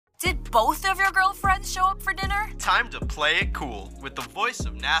both of your girlfriends show up for dinner? Time to play it cool with the voice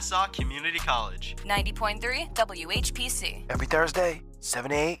of Nassau Community College. 90.3 WHPC. Every Thursday,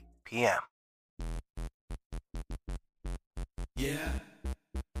 7 to 8 p.m. Yeah.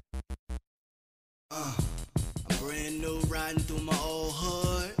 I'm brand new riding through my old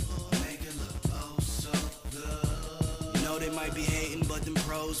hood. Make it look oh so good. You know they might be hating, but them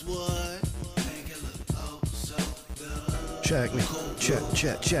pros would. Make it look oh so good. Check me.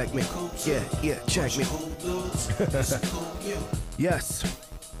 Check me. Yeah, check me. Yes.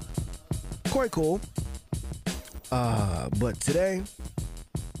 Quite cool. But today,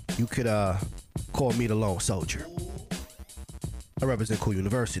 you could call me the lone soldier. I represent Cool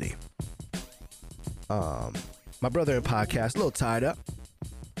University. My brother in podcast, a little tied up.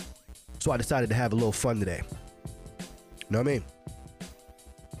 So I decided to have a little fun today. You know what I mean?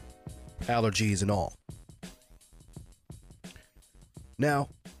 Allergies and all. Now,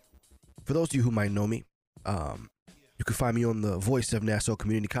 for those of you who might know me, you can find me on the voice of Nassau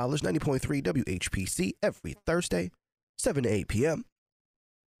Community College, 90.3 WHPC, every Thursday, 7 to 8 p.m.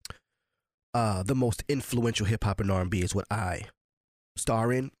 The most influential hip-hop and R&B is what I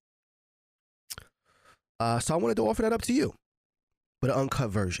star in. So I wanted to offer that up to you with an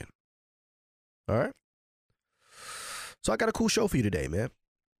uncut version. All right? So I got a cool show for you today, man.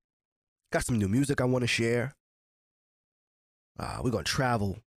 Got some new music I want to share. We're going to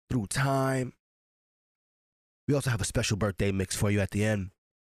travel through time. We also have a special birthday mix for you at the end.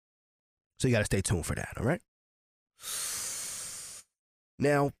 So you got to stay tuned for that, all right?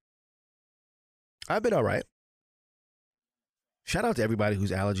 Now, I've been all right. Shout out to everybody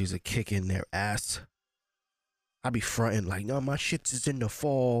whose allergies are kicking their ass. I be fronting like, no, my shit's is in the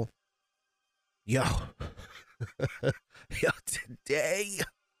fall. Yo. Yo, today.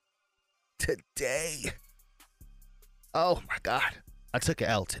 Oh my God. I took an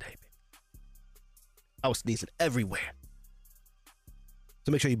L today, man. I was sneezing everywhere.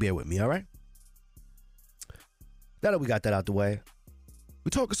 So make sure you bear with me, all right? Now that we got that out the way, we're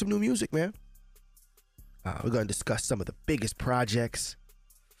talking some new music, man. We're going to discuss some of the biggest projects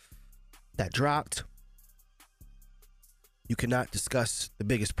that dropped. You cannot discuss the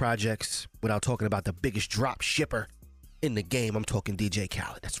biggest projects without talking about the biggest drop shipper in the game. I'm talking DJ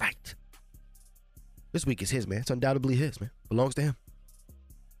Khaled. That's right. This week is his, man. It's undoubtedly his, man. Belongs to him.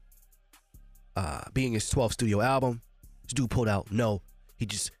 Being his 12th studio album, this dude pulled out he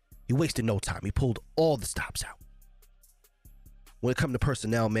wasted no time. He pulled all the stops out. When it comes to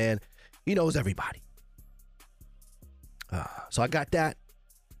personnel, man, he knows everybody. So I got that.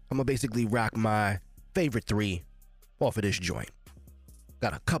 I'm going to basically rock my favorite three off of this joint.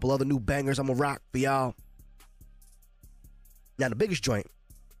 Got a couple other new bangers I'm going to rock for y'all. Now, the biggest joint,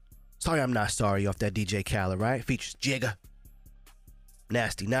 Sorry I'm Not Sorry, off that DJ Khaled, right? Features Jigga,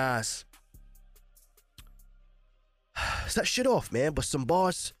 Nasty Nas. It's that shit off, man, but some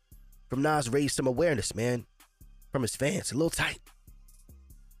bars from Nas raised some awareness, man, from his fans. A little tight.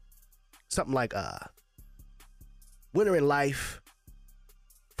 Something like, winner in life,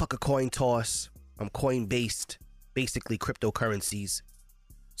 fuck a coin toss, I'm coin-based, basically cryptocurrencies,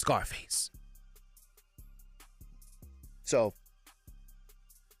 Scarface. So,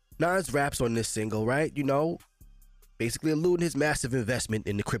 Nas raps on this single, right? You know, basically alluding his massive investment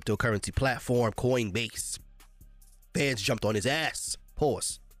in the cryptocurrency platform, Coinbase. Fans jumped on his ass.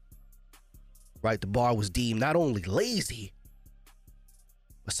 Pause. Right, the bar was deemed not only lazy,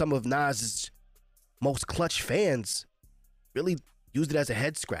 but some of Nas's most clutch fans really used it as a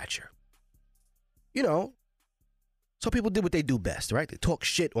head scratcher. You know, so people did what they do best, right? They talk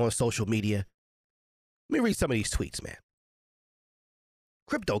shit on social media. Let me read some of these tweets, man.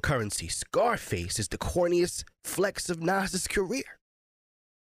 Cryptocurrency Scarface is the corniest flex of Nas's career.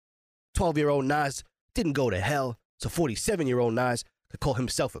 12-year-old Nas didn't go to hell, so 47-year-old Nas could call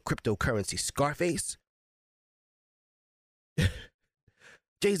himself a cryptocurrency Scarface.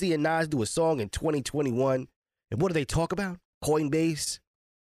 Jay-Z and Nas do a song in 2021, and what do they talk about? Coinbase,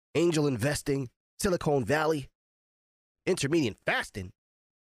 angel investing, Silicon Valley, intermediate fasting.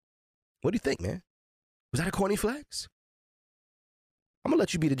 What do you think, man? Was that a corny flex? I'm going to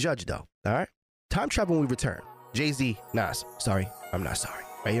let you be the judge, though, all right? Time travel when we return. Jay-Z, Nas, Sorry, I'm Not Sorry.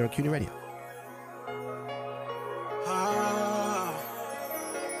 Right here on CUNY Radio.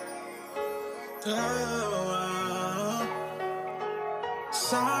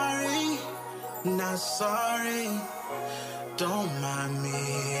 Sorry, not sorry. Don't mind me.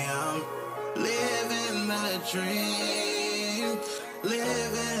 I'm living a dream.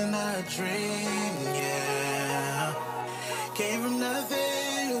 Living a dream, yeah. Came from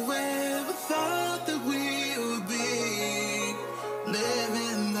nothing. Whoever thought that we would be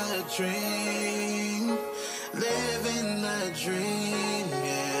living the dream, living the dream,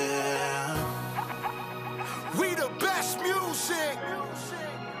 yeah. We the best music.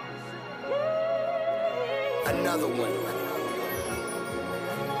 Another one.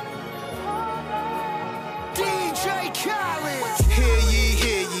 DJ Khaled. Hear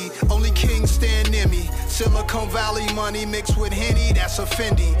ye, only kings stand near me. Silicon Valley money mixed with Henny, that's a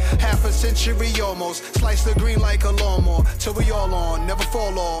Fendi. Half a century almost, slice the green like a lawnmower. Till we all on, never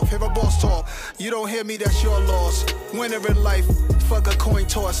fall off. Hear a boss talk, you don't hear me, that's your loss. Winner in life, fuck a coin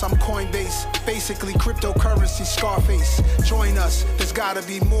toss, I'm Coinbase. Basically cryptocurrency, Scarface. Join us, there's gotta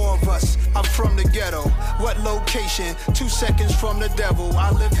be more of us. I'm from the ghetto, what location? 2 seconds from the devil.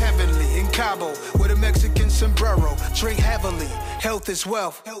 I live heavenly in Cabo with a Mexican sombrero. Drink heavily, health is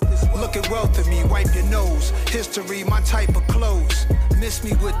wealth. Look at wealth in me, wipe your nose. History, my type of clothes. Miss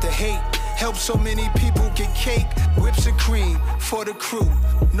me with the hate. Help so many people get cake. Whips and cream for the crew.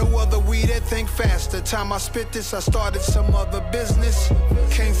 No other weed that think faster. Time I spit this, I started some other business.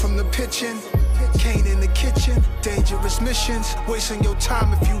 Came from the pitching, Kane in the kitchen. Dangerous missions. Wasting your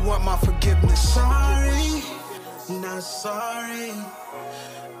time if you want my forgiveness. Sorry, not sorry.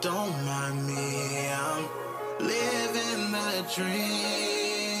 Don't mind me. I'm living the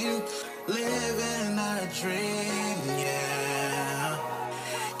dream. Living a dream, yeah.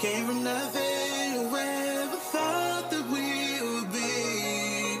 Came from nothing, whoever thought that we would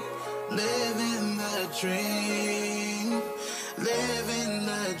be. Living the dream, living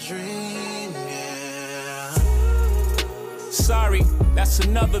the dream, yeah. Sorry, that's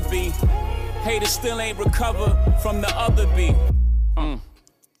another B. Haters still ain't recovered from the other B.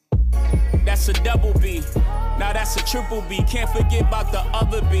 That's a double B. Now that's a triple B. Can't forget about the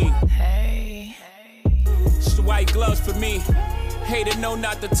other B. Hey. It's the white gloves for me. Hater know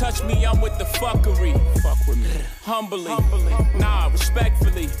not to touch me. I'm with the fuckery. Fuck with me. Humbly. Nah,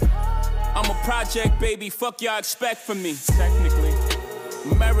 respectfully. I'm a project, baby. Fuck y'all expect from me. Technically.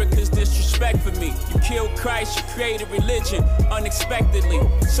 America's disrespect for me. You killed Christ, you created religion unexpectedly.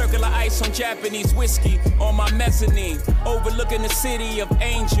 Circular ice on Japanese whiskey on my mezzanine. Overlooking the city of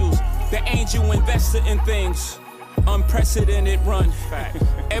angels. The angel invested in things. Unprecedented run.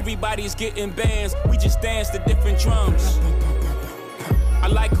 Everybody's getting bands. We just dance to different drums. I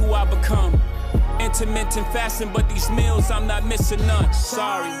like who I become. Intermittent fasting, but these meals I'm not missing none.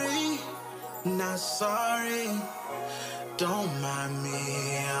 Sorry. Not sorry. Don't mind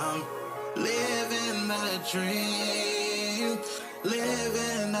me. I'm living the dream.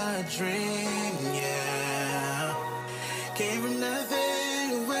 Living a dream, yeah. Came from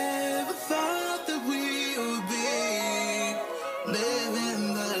nothing, whoever thought that we would be.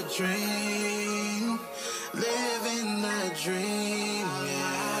 Living the dream, living the dream,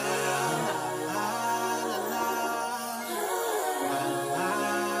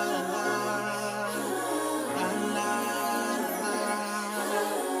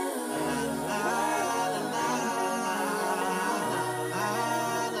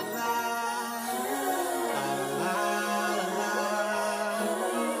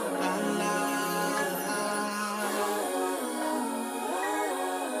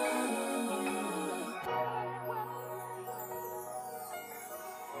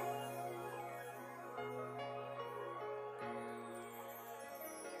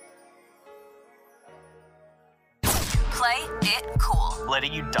 Play it cool.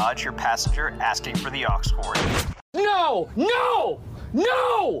 Letting you dodge your passenger asking for the aux cord. No! No!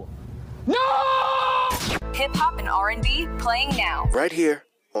 No! No! Hip hop and R&B playing now. Right here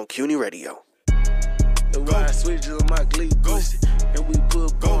on CUNY Radio. The ride switches on my glee pussy. And we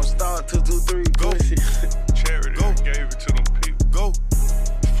put bone star 2, 2, 3 pussy. Charity gave it to them people. Go.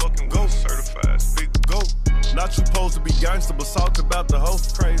 Fucking go. Certified speak. Go. Not you supposed to be gangster, but talk about the hoe.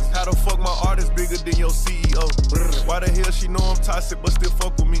 Crazy. How the fuck my artist bigger than your CEO? Why the hell she know I'm toxic, but still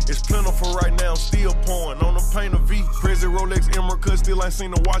fuck with me? It's plentiful right now, I'm still pouring on the paint of V. Prison Rolex Emerald cut, still ain't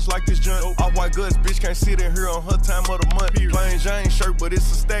seen a watch like this junk. All white guts, bitch can't sit in here on her time of the month. Plain Jane shirt, but it's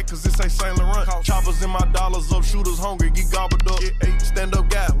a stack, cause this ain't Saint Laurent. Choppers in my dollars up, shooters hungry, get gobbled up. Stand up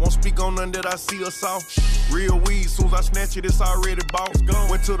guy, won't speak on none that I see or saw. Real weed, soon as I snatch it, it's already bought.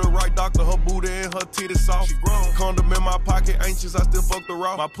 Went to the right doctor, her booty and her titties soft. Condom in my pocket, anxious, I still fuck the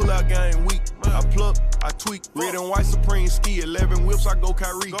raw. My pull-out game weak, I pluck, I tweak. Red and white Supreme ski, 11 whips, I go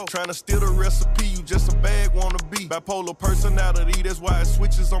Kyrie. Tryna steal the recipe, you just a bag wanna be. Bipolar personality, that's why it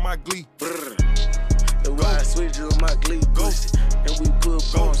switches on my glee. The ride switches on my glee pussy. And we put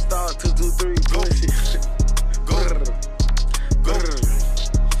bone star 2, 2, 3 pussy.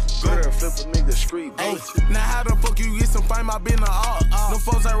 Flip a nigga street pussy. Now how the fuck you get some fame, I been a art. Them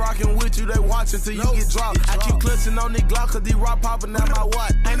folks ain't rockin' with you, they watchin' till you get dropped. I keep clutching on this Glock, cause these rock poppin' out my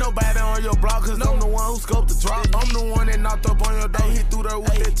watch. Ain't nobody on your block, cause I'm the one who scoped the drop. I'm the one that knocked up on your door, hit through there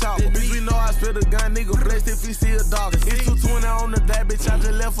with that chopper. Bitch, we know I spit a gun, nigga blessed if he see a dog. It's 220 on the day, bitch, I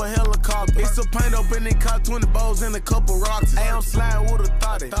just left a helicopter. It's a paint up in the car, 20 bows and a couple rocks. Hey, I'm sliding with a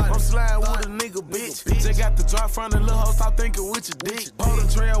thotty, I'm sliding with a nigga, bitch. Just got the drop from the little hoe, stop thinking with your dick. On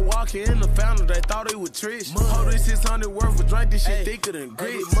the trail walking in the fountain, they thought it was Trish. Hold this 600 worth of drink, this shit thicker than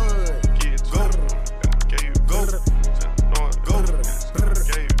grits. Get go. Gave you go. Go.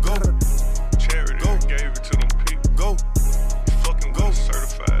 Gave you go. Charity go. Gave it to them people. Go. Fucking go.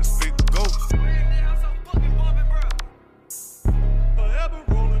 Certified speaker. Go. Forever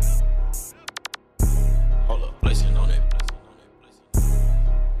rolling. Hold up, placing on it.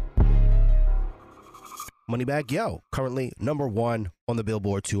 Moneybagg Yo, currently number 1 on the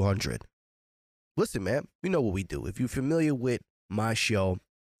Billboard 200. Listen, man, you know what we do. If you're familiar with my show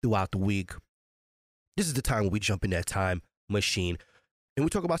throughout the week, this is the time when we jump in that time machine and we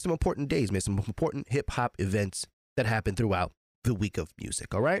talk about some important days, man, some important hip-hop events that happen throughout the week of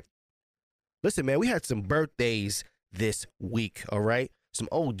music, all right? Listen, man, we had some birthdays this week, all right? Some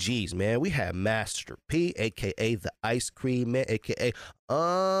OGs, man. We had Master P, a.k.a. the Ice Cream Man, a.k.a.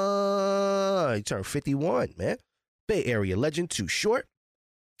 He turned 51, man. Bay Area legend, Too Short.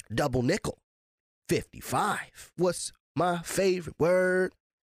 Double Nickel, 55. What's my favorite word?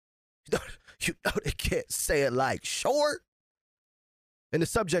 You know they can't say it like short. And the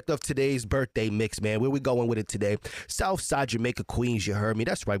subject of today's birthday mix, man, where we going with it today? Southside Jamaica, Queens, you heard me.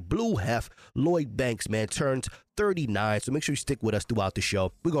 That's right, Blue Hef, Lloyd Banks, man, turns 39. So make sure you stick with us throughout the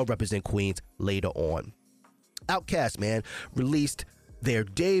show. We're going to represent Queens later on. Outkast, man, released their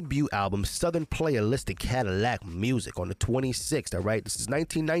debut album, Southern Playalistic Cadillac Music, on the 26th, all right? This is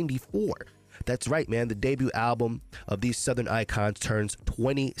 1994. That's right, man. The debut album of these Southern icons turns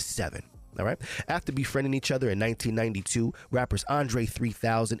 27. All right. After befriending each other in 1992, rappers Andre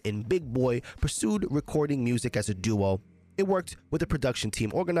 3000 and Big Boy pursued recording music as a duo. It worked with a production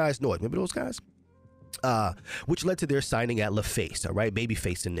team organized north. Remember those guys? Which led to their signing at LaFace, all right?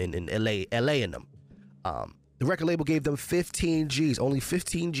 Babyface in LA in them. The record label gave them 15 G's, only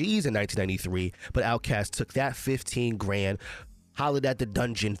 15 G's in 1993, but Outkast took that 15 grand, hollered at the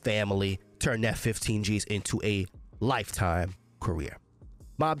Dungeon family, turned that 15 G's into a lifetime career.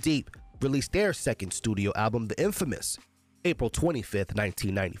 Mobb Deep released their second studio album, The Infamous, April 25th,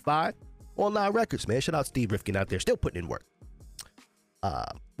 1995, on Loud Records, man. Shout out Steve Rifkin out there, still putting in work.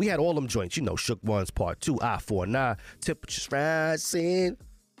 We had all them joints, you know, Shook Ones Part 2, I-49, Temperatures Rising,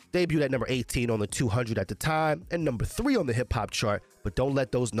 debuted at number 18 on the 200 at the time, and number 3 on the hip-hop chart, but don't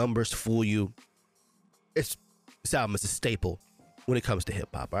let those numbers fool you. This album is a staple when it comes to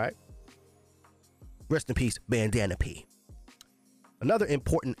hip-hop, all right? Rest in peace, Bandana P. Another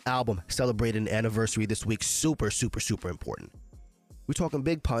important album celebrating an anniversary this week. Super, super, super important. We're talking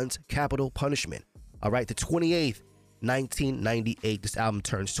Big Pun's Capital Punishment. All right, the 28th, 1998. This album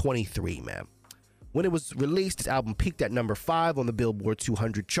turns 23, man. When it was released, this album peaked at number 5 on the Billboard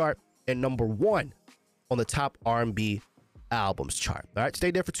 200 chart and number 1 on the top R&B albums chart. All right,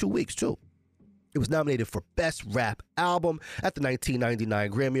 stayed there for 2 weeks, too. It was nominated for Best Rap Album at the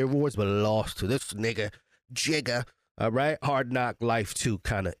 1999 Grammy Awards, but lost to this nigga, Jigga. All right, Hard Knock Life 2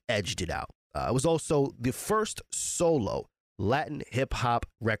 kind of edged it out. It was also the first solo Latin hip-hop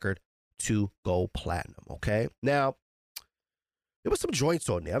record to go platinum, okay? Now, there was some joints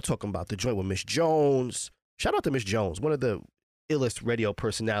on there. I'm talking about the joint with Miss Jones. Shout out to Miss Jones, one of the illest radio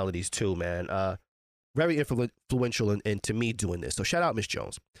personalities too, man. Very influential in to me doing this. So shout out Miss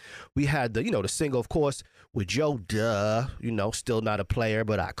Jones. We had the, the single, of course, with Joe Duh. Still not a player,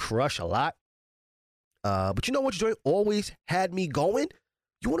 but I crush a lot. But you know which joint always had me going?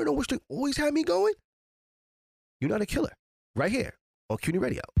 You want to know which joint always had me going? You're Not a Killer. Right here on CUNY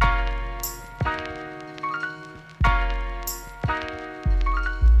Radio.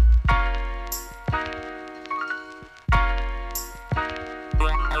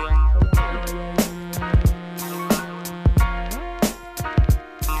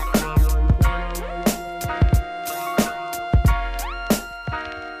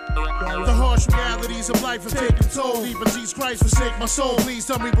 Of life have taken toll, even Jesus Christ forsake my soul. Please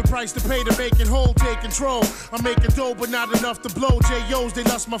tell me what price to pay to make it whole, take control. I'm making dough, but not enough to blow. J.O.'s, they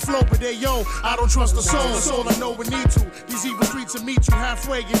lust my flow, but they I don't trust the soul. That's all I know we need to. These evil streets will meet you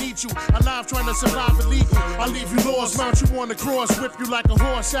halfway and eat you. Alive trying to survive illegal. I'll leave you lost, mount you on the cross, whip you like a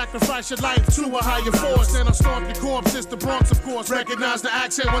horse, sacrifice your life to a higher force. Then I'll stomp your corpse, it's the Bronx, of course. Recognize the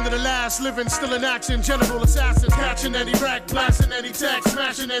accent, one of the last living, still in action. General assassins, catching any rack, blasting any text,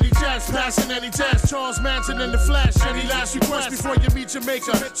 smashing any chest, passing any test. Charles Manson in the flesh. Any last request before you meet your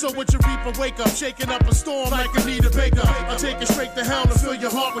maker? So with your reaper, wake up, shaking up a storm like Anita Baker. I'll take it straight to hell and fill your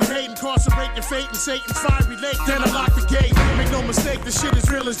heart with hate, incarcerate your fate in Satan's fiery lake. Then I lock the gate. Make no mistake, the shit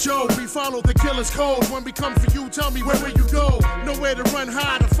is real as Joe. We follow the killer's code. When we come for you, tell me where will you go? Nowhere to run,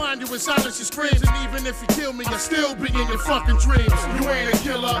 hide, to find you and silence your screams. And even if you kill me, I'll still be in your fucking dreams. You ain't a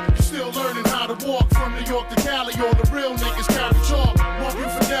killer, you still learning how to walk. From New York to Cali, all the real niggas carry chalk. Walk you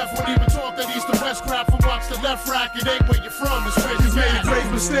for death, won't even talk that east to west crap. From watch the left rack, it ain't where you're from, it's where you made a great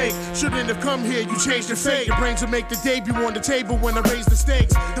mistake. Shouldn't have come here, you changed your fate. Your brains will make the debut on the table when I raise the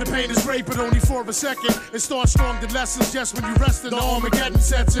stakes. The pain is great, but only for a second. It starts strong, the lessons just when you rest in the Armageddon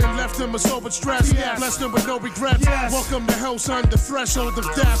sets in. Left them a sober stress, blessed them with no regrets. Welcome to hell, son, the threshold of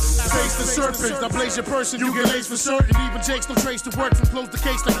death. Face the serpent, I blaze your person, you get laced for certain. Even Jake's no trace to work from close the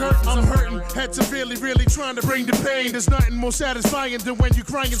case to curtains. I'm hurting, head severely, really trying to bring the pain. There's nothing more satisfying than when you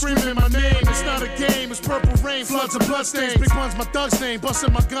crying and screaming my name. It's not a game, it's purple rain, floods of bloodstains. Big one's my thug's name,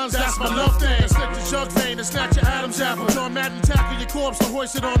 busting my guns, that's my love thing. Slip the jug vein and snatch your Adam's apple. John Madden tackle your corpse to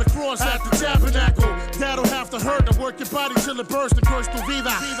hoist it on the cross at the tabernacle. That'll have to hurt to work your body till it bursts and curse tu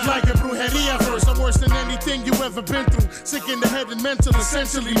vida. Like a brujeria verse, I'm worse than anything you ever been through. Sick in the head and mental,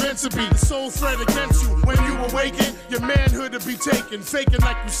 essentially meant to be. The sole threat against you. When you awaken, your manhood will be taken. Faking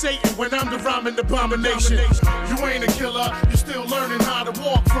like you Satan when I'm the rhyming abomination. You ain't a killer, you still learning how to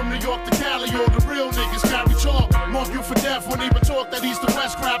walk. From New York to Cali, all the real niggas carry chalk. Mark you for death, won't even talk that east to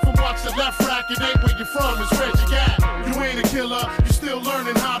west crap. From watch the left rack, it ain't where you're from, it's where you at. You ain't a killer, you still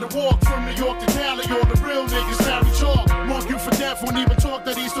learning how to walk. From New York to Cali, all the real niggas carry chalk. Mark you for death, won't even talk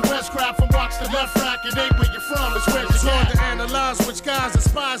that east to west crap. From watch the left rack, it ain't where you're from, it's where you at. It's hard to analyze which guys are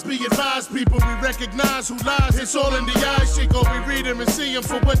spies. Be advised, people, we recognize who lies. It's all in the eyes, Chico, we read them and see them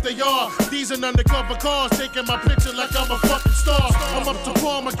for what they are. These are undercover cars, taking my picture like I'm a fucking star. I'm up to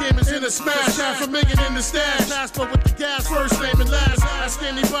par, my game is in a smash. Half a million in the stash. Nasper with the gas, first name and last. Ask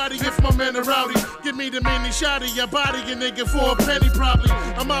anybody if my men are rowdy. Give me the mini shotty, I body a nigga for a penny probably.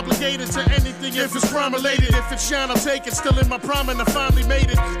 I'm obligated to anything if it's crime related. If it's shine, I'll take it. Still in my prime and I finally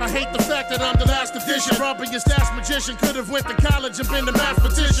made it. I hate the fact that I'm the last edition. Robbing your stats magician. Could have went to college and been a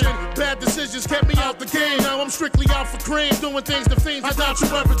mathematician. Bad decisions kept me out the game. Now I'm strictly out for cream. Doing things to fiends I doubt you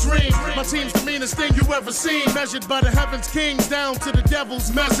ever dreamed. My team's the meanest thing you ever seen. Measured by the heavens kings down to the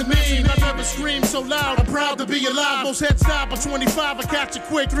devil's mezzanine. I never screamed so loud. I'm proud to be alive. Most heads die by 25. I catch it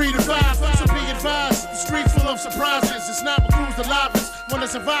quick 3 to 5. So be advised. The streets full of surprises. It's not what who's the livest. When the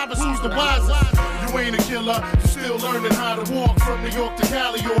survivors, who's the wisest? You ain't a killer. You still learning how to walk. From New York to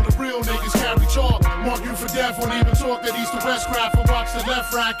Cali, all the real niggas carry chalk. Mark you for death. Won't even talk that east to west crap. And watch the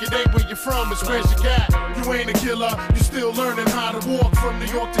left rack. It ain't where you're from. It's where you at. You ain't a killer. You still learning how to walk. From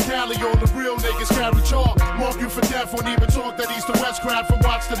New York to Cali, all the real niggas carry chalk. Mark you for death. Won't even talk that east to west crap. And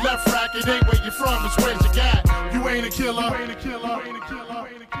watch the left rack. It ain't where you're from. It's where you at. You ain't a killer. You ain't a killer. You ain't a killer.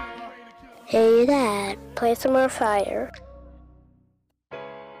 Hey Dad, play some more Fire.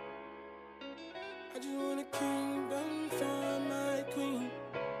 I just want a kingdom for my queen.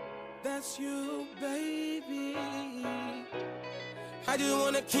 That's you, baby. I just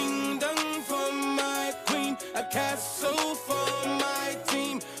want a kingdom for my queen. A castle for my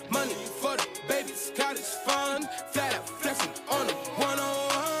team. Money for the babies, college fund. Flat out flexing on the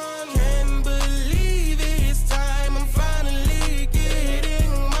 101. Can't believe it's time. I'm finally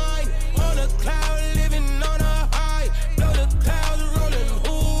getting mine. On a cloud, living on a high. Blow the clouds rolling.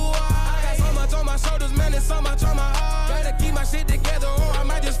 Ooh, I got so much on my shoulders, man. There's so much on my heart. Gotta keep my shit together or I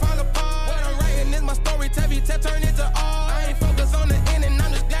might just fall apart. What I'm writing is my story. Turn into art. I ain't focused on the end and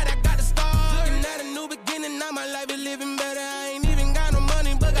I'm just glad I got to start. Looking at a new beginning, now my life is living better. I ain't even got no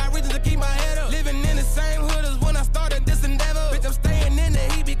money, but got reasons to keep my head up. Living in the same hood as when I started this endeavor. Bitch, I'm staying in the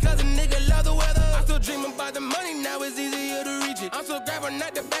heat because a nigga love the weather. I still dream about the money, now it's easier to reach it. I'm still grabbing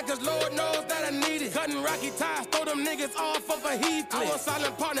at the back cause Lord knows that I need it. Cutting rocky ties, throw them niggas off of a heat. I want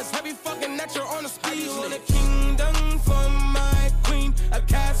silent partners, heavy fucking that you're on the speed. I want a kingdom for my queen, a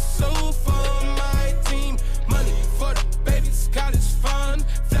castle for my team. Money for the babies, college fund.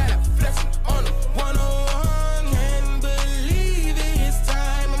 Flat out flexing on the 101. Can't believe it's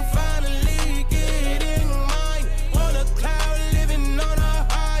time. I'm finally getting mine. On a cloud, living on a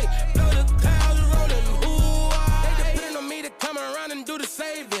high. Blow the clouds rolling. Ooh, they depending on me to come around and do the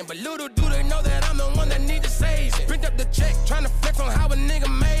saving. But little do they know that I'm the one that need to save it. Print up the check, trying to flex on how a nigga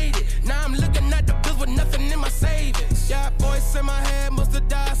made it. Now I'm looking at the bills with nothing in my savings. Yeah, voice in my head must have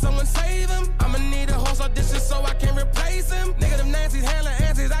died. Someone save him. I'ma need a horse audition so I can replace him. Nigga, them Nancy's handling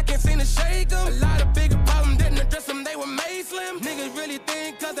answers, I can't seem to shake them. A lot of bigger problems didn't address them, they were made slim. Niggas really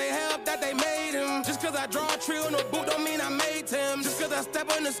think cause they helped that they made him. Just cause I draw a tree on a boot don't mean I made him. Just cause the I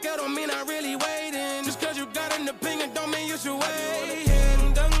step on the scale don't mean I really waiting. Just cause you got an opinion don't mean you should wait.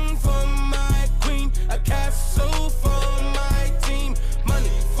 Kingdom for my queen, a castle for my team.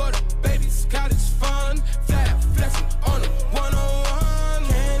 Money for the babies, college fund. Flat flexing on a 101.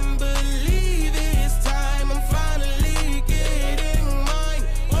 Can't believe it's time, I'm finally getting mine.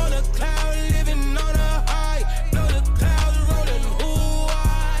 On a cloud, living on a high. Blow the clouds rolling, ooh,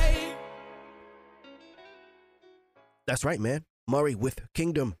 I. That's right, man. Murray with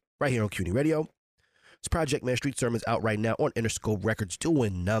Kingdom, right here on CUNY Radio. It's Project Man Street Sermons out right now on Interscope Records,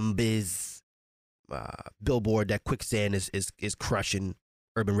 doing numbers. Billboard, that quicksand is crushing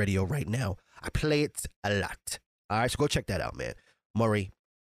urban radio right now. I play it a lot. All right, so go check that out, man. Murray,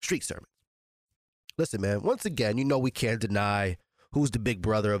 Street Sermons. Listen, man, once again, you know we can't deny who's the big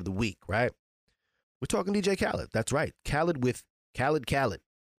brother of the week, right? We're talking DJ Khaled. That's right. Khaled with Khaled. This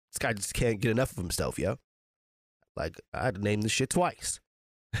guy just can't get enough of himself, yo. Like, I had to name this shit twice.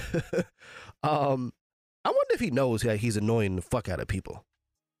 I wonder if he knows that he's annoying the fuck out of people.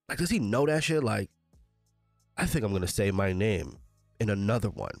 Like, does he know that shit? Like, I think I'm going to say my name in another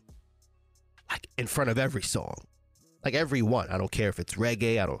one. Like, in front of every song. Like, every one. I don't care if it's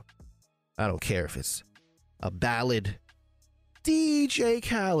reggae. I don't care if it's a ballad. DJ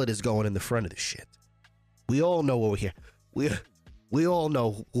Khaled is going in the front of the shit. We all know over here. We all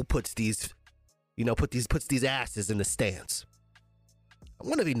know who puts these... You know, puts these asses in the stands. I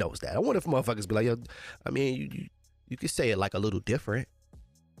wonder if he knows that. I wonder if motherfuckers be like, yo, I mean, you could say it like a little different.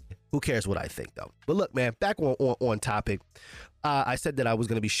 Who cares what I think, though? But look, man, back on topic. I said that I was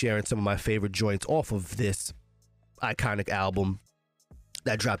going to be sharing some of my favorite joints off of this iconic album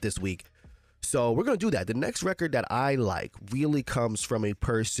that dropped this week. So we're going to do that. The next record that I like really comes from a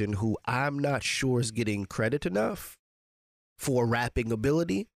person who I'm not sure is getting credit enough for rapping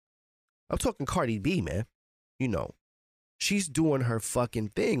ability. I'm talking Cardi B, man. You know, she's doing her fucking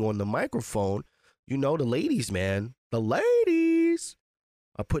thing on the microphone. You know, the ladies, man. The ladies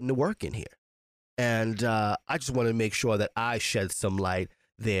are putting the work in here. And I just want to make sure that I shed some light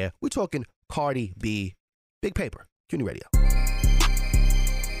there. We're talking Cardi B, Big Paper, CUNY Radio.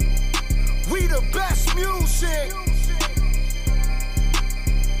 We the best music.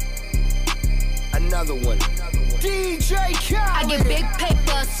 Another one. DJ Khaled. I get big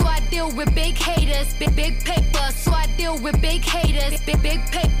paper, so I deal with big haters. Big paper, so I deal with big haters. Big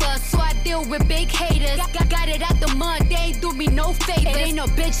paper, so I deal with big haters. Got it out the mud, they ain't do me no favors. It ain't no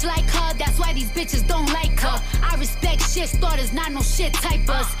bitch like her, that's why these bitches don't like her. I respect shit starters, not no shit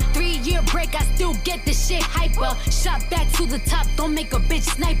typers. 3-year break, I still get the shit hyper. Shot back to the top, don't make a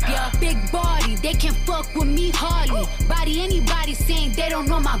bitch snipe ya. Big body, they can fuck with me hardly. Body anybody saying they don't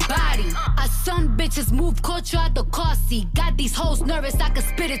know my body. I son bitches move culture out the car seat. Got these hoes nervous, I can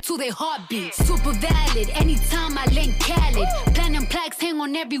spit it to their heartbeat. Super valid, anytime I link Khaled. Platinum plaques hang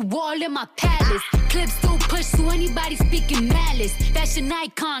on every wall in my palace. Clips still push to anybody speaking malice. Fashion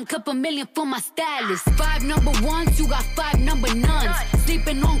icon, couple million for my stylist. 5 number ones, you got 5 number nuns.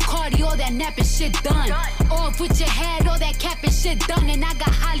 Sleeping on Cardi, all that napping shit done. Off with your head, all that capping shit done. And I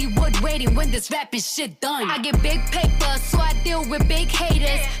got Hollywood waiting when this rapping shit done. I get big paper, so I deal with big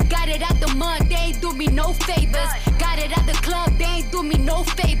haters. Got it out the mud, they ain't do me no favors. Got it out the club, they ain't do me no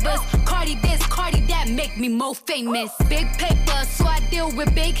favors. Cardi this, Cardi that, make me more famous. Big paper, so I deal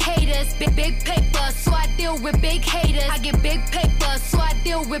with big haters. Big paper, so I deal with big haters. I get big paper, so I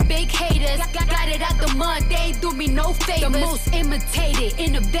deal with big haters. Got it out the mud, they ain't do me no favors. The most imitated,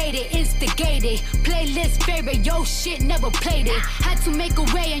 innovated, instigated. Playlist favorite, yo shit never played it. Had to make a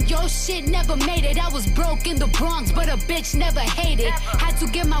way and yo shit never made it. I was broke in the Bronx, but a bitch never hated. Had to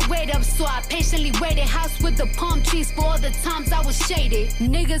get my weight up, so I patiently waited. House with the palm trees for all the times I was shaded.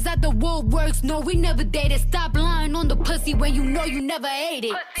 Niggas at the woodworks, no, we never dated. Stop lying on the pussy when you know you never ate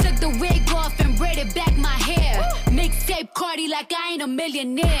it. Took the wig off and braided back my hair. Mixtape Cardi like I ain't a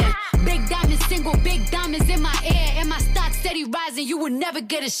millionaire. Big diamonds single, big diamonds in my ear. And my stock steady rising, you will never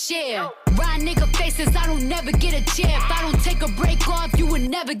get a share. Ride nigga faces, I don't never get a chair. If I don't take a break off, you will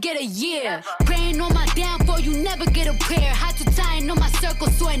never get a year. Praying on my downfall, you never get a prayer. Had to tie in on my circle,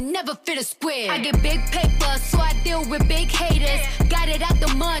 so I never fit a square. I get big paper, so I deal with big haters. Got it out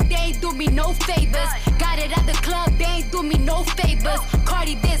the mud, they ain't do me no favors. Got it out the club, they ain't do me no favors.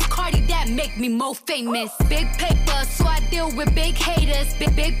 Cardi this, Cardi that, make me more famous. Big paper, so I deal with big haters.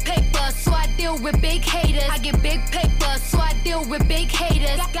 Big paper, so I deal with big haters. I get big paper, so I deal with big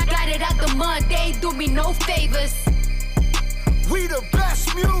haters. Got it out the mud, they ain't do me no favors. We the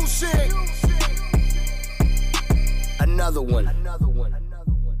best music. Another one.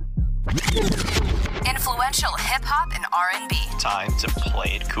 Influential hip-hop and R&B. Time to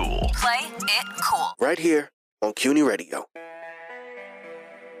play it cool. Play it cool. Right here on CUNY Radio.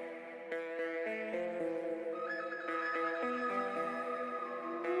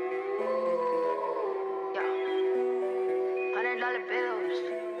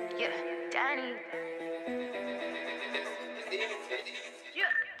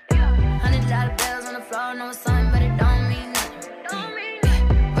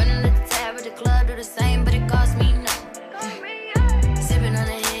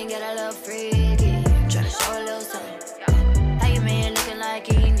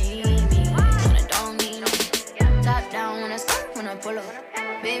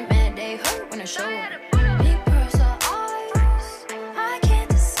 when I show up. Big pearls are eyes, I can't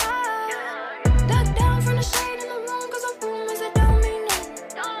decide. Duck down from the shade in the room, cause the rumors that don't mean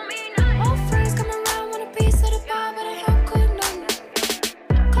nothing. Old friends come around want a piece of the pie, but I help cook nothing.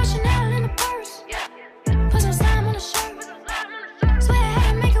 Clutch Chanel in the purse, put some slime on the shirt. Swear I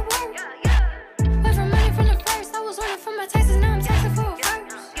had to make it work. Went from money from the first, I was running for my taxes, now I'm taxing for a first.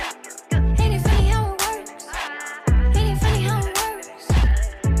 Ain't it funny how it works? Ain't it funny how it works?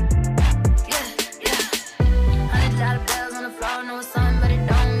 Yeah. $100 bills on the floor, know it's something, but it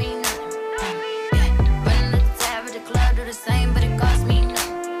don't mean nothing. Running up the tab at the club, do the same, but it cost me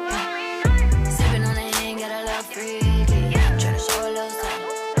nothing. Sipping on the hand, got a little freaky. Tryna show a little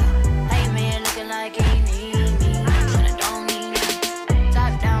something. Hey man, looking like he need me. Tryna don't need nothing.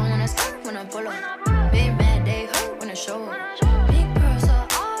 Top down when I skirt, when I pull up. Big bad, they hurt when I show up. Big pearls are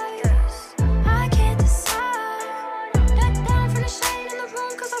eyes, I can't decide. Duck down from the shade in the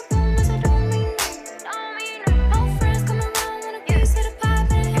room, cause the rumors that don't mean nothing. Old friends come around want a piece of the pie,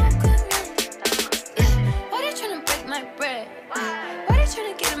 but it help cook nothing. Yeah. Why they tryna break my bread? Why they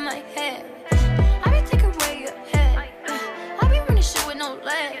tryna get in my head? I be taking away your head. I be running shit with no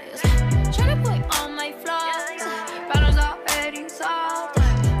legs. Tryna put all my flaws. Problems already solved.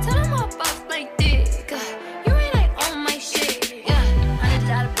 Tell them I bust my dick. You ain't like on my shit. Yeah.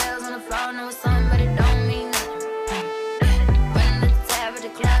 $100 bills on the floor, know it's something, but it don't mean nothing. Running up the tab at the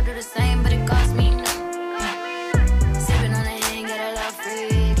club, do the same, but it cost me nothing. Sipping on the hand, get a little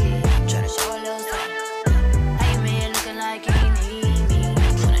freaky. Tryna show a little something. Hey man, looking like he need me.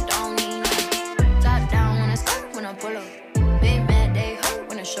 Tryna don't need nothing. Top down when I skirt, when I pull up. Big bad, they hurt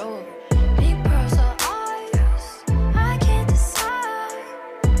when I show up. Big pearls are eyes, I can't decide.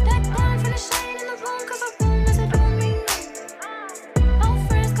 Duck down from the shade in the room, cause the rumors that don't mean nothing. Old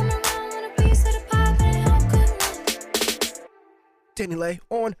friends come around want a piece of the pie, but it help cook nothing. Danny Lay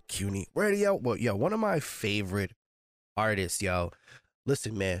on CUNY Radio. Well, yo, one of my favorite artists, yo.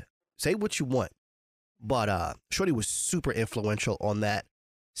 Listen, man, say what you want, but Shorty was super influential on that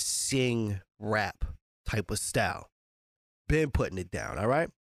sing rap type of style. Been putting it down, all right?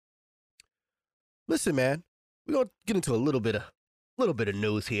 Listen, man, we're gonna get into a little bit of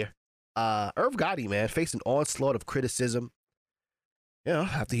news here. Irv Gotti, man, faced an onslaught of criticism, you know,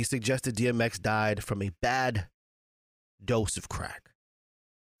 after he suggested DMX died from a bad dose of crack.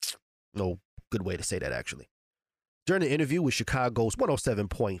 No good way to say that, actually. During an interview with Chicago's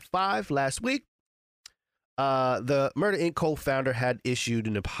 107.5 last week, the Murder Inc. co-founder had issued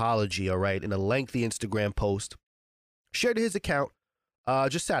an apology, all right, in a lengthy Instagram post, shared his account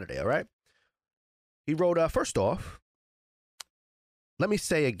just Saturday, all right? He wrote, first off, let me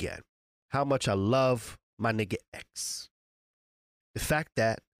say again how much I love my nigga X. The fact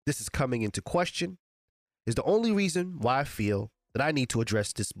that this is coming into question is the only reason why I feel that I need to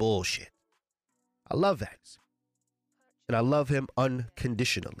address this bullshit. I love X, and I love him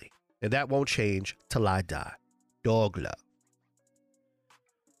unconditionally, and that won't change till I die. Dog love.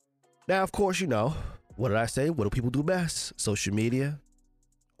 Now, of course, you know, what did I say? What do people do best? Social media.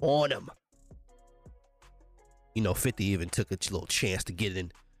 On them. You know, 50 even took a little chance to get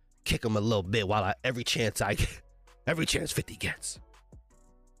in, kick him a little bit while every chance 50 gets.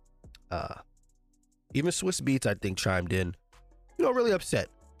 Even Swiss Beats, I think, chimed in, you know, really upset.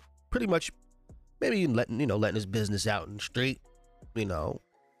 Pretty much, maybe letting his business out in the street, you know,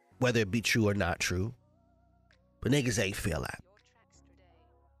 whether it be true or not true. But niggas ain't feel that.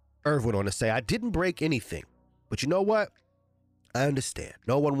 Irv went on to say, I didn't break anything, but you know what? I understand.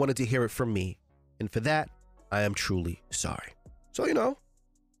 No one wanted to hear it from me, and for that, I am truly sorry. So, you know,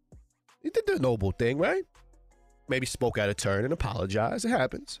 he did the noble thing, right? Maybe spoke out of turn and apologized. It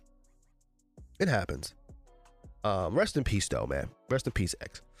happens. It happens. Rest in peace, though, man. Rest in peace,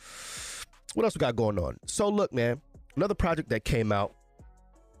 X. What else we got going on? So, look, man, another project that came out,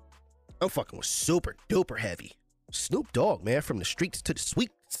 I'm fucking was super duper heavy. Snoop Dogg, man, from the streets to the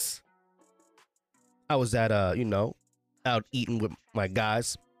sweets. I was at, out eating with my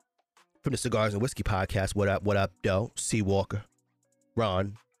guys from the Cigars and Whiskey podcast. What up, Doe? C. Walker,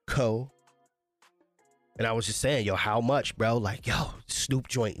 Ron, Co. And I was just saying, yo, how much, bro? Like, yo, Snoop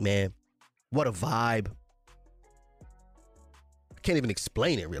joint, man. What a vibe. I can't even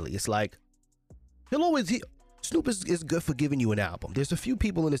explain it, really. It's like, Snoop is good for giving you an album. There's a few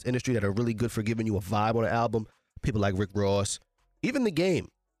people in this industry that are really good for giving you a vibe on an album. People like Rick Ross. Even The Game.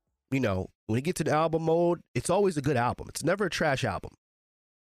 You know, when you get to the album mode, it's always a good album. It's never a trash album.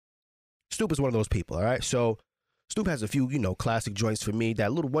 Snoop is one of those people, all right? So, Snoop has a few, you know, classic joints for me.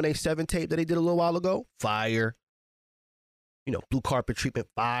 That little 187 tape that they did a little while ago, fire. You know, Blue Carpet Treatment,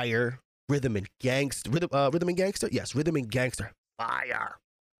 fire. Rhythm and Gangster. Yes, Rhythm and Gangster, fire.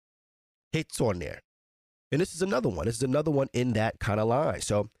 hits on there. And this is another one. This is another one in that kind of line.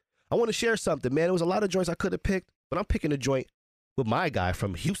 So I want to share something, man. There was a lot of joints I could have picked, but I'm picking a joint with my guy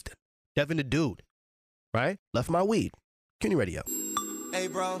from Houston, Devin the Dude, right? Left My Weed. CUNY Radio. Hey,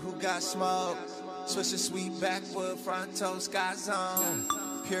 bro, who got smoke? Switch a sweet backwood, fronto, sky zone.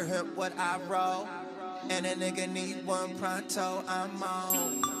 Pure hemp, what I roll. And a nigga need one pronto, I'm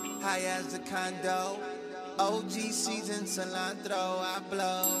on. High as the condo. OG season cilantro, I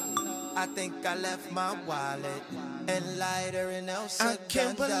blow. I think I left my wallet and lighter in El Segundo. I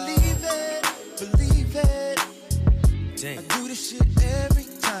can't believe it. Damn. I do this shit every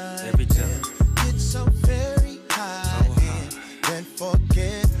time. Get so very high, then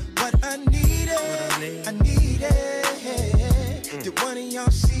forget what I needed. I needed. Did one of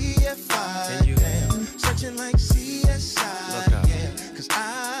y'all see if I searching like CSI? Yeah, cause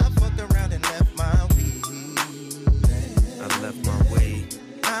I fucked around and left my weed. I left my weed.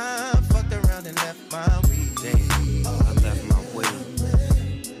 I fucked around and left my weed. Damn, I left my weed.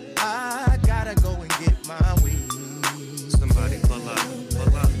 I gotta go and get my weed. Somebody pull up.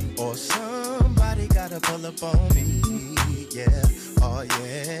 Or somebody gotta pull up on me. Yeah, oh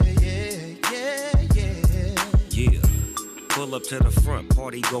yeah. Yeah, pull up to the front,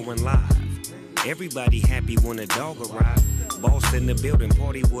 party going live. Everybody happy when a dog arrive. Boss in the building,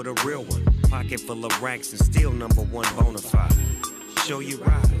 party with a real one. Pocket full of racks and still number one bona fide. Show you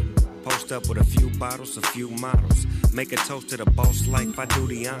ride. Post up with a few bottles, a few models. Make a toast to the boss life, I do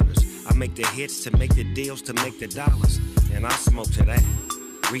the honors. I make the hits to make the deals to make the dollars. And I smoke to that.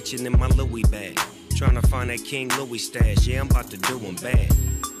 Reaching in my Louis bag. Trying to find that King Louis stash. Yeah, I'm about to do him bad.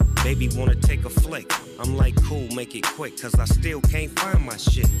 Baby wanna take a flick. I'm like, cool, make it quick. Cause I still can't find my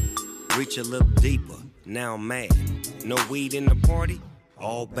shit. Reach a little deeper, now I'm mad. No weed in the party,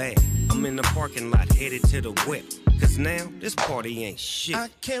 all bad. I'm in the parking lot, headed to the whip. Cause now, this party ain't shit. I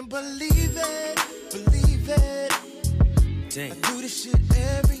can't believe it. Damn. I do this shit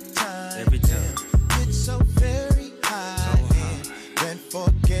every time. Get so very high. Then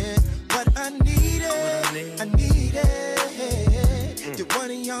forget what I needed. I needed. Did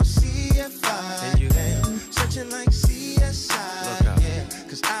one of y'all see if I searching like CSI? Yeah,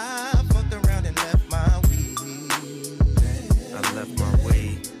 cause I fucked around and left my weed. I left my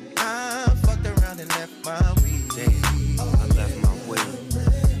weed. I fucked around and left my weed. Damn, I left my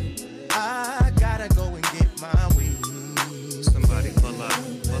weed. I gotta go and get my weed. Somebody pull up.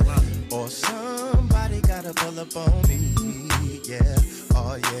 Or somebody gotta pull up on me. Yeah,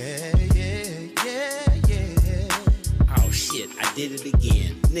 oh yeah. Oh shit, I did it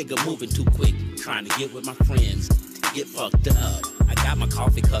again. Nigga moving too quick, trying to get with my friends. Get fucked up. I got my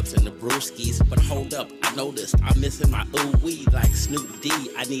coffee cups and the brewskis, but hold up, I noticed I'm missing my ooh weed like Snoop D.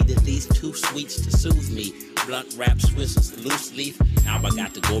 I needed these 2 sweets to soothe me. Blunt wrap Swissers, loose leaf. Now I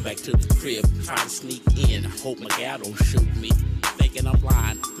got to go back to the crib, try to sneak in. Hope my gal don't shoot me. Thinking I'm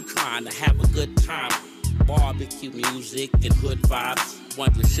blind, trying to have a good time. Barbecue music and hood vibes.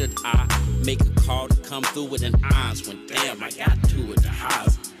 Wondering should I make a call to come through with an eyes when damn I got 2 at the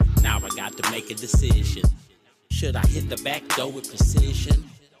house. Now I got to make a decision. Should I hit the back door with precision?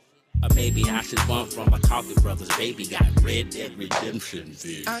 Or maybe I should run from my coffee brothers. Baby got Red Dead Redemption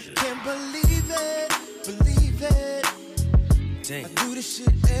vision. I can't believe it. Damn. I do this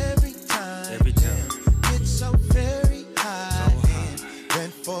shit every time. Get so very high.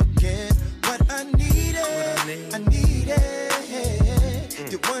 Then forget what I needed. I needed.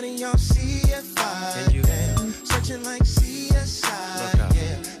 Did one of y'all see if I searching like CSI?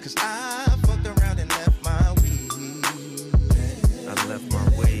 Yeah, cause I fucked around and left my weed. I left my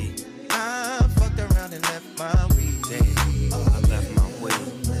weed. I fucked around and left my weed. Damn, I left my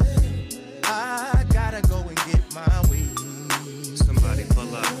weed. I gotta go and get my weed. Somebody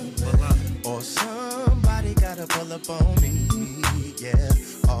pull up. Or somebody gotta pull up on me. Yeah,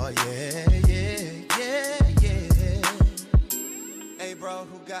 oh yeah. Hey bro,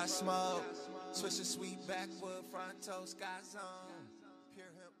 who got smoke? Switch a sweet backwood, fronto, sky zone.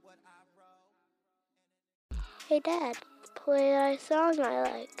 Pure hemp, what I roll. Hey Dad, play that song I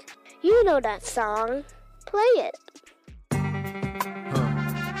like. You know that song. Play it.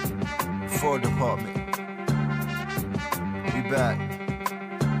 Ford Department. We back.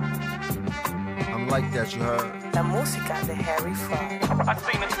 I'm like that, you heard. La música de Harry Fraud. I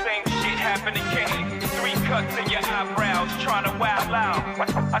seen the same shit happen again. 3 cuts in your eyebrows, trying to wild out.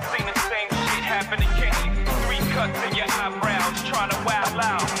 I seen the same shit happen again. 3 cuts in your eyebrows, trying to wild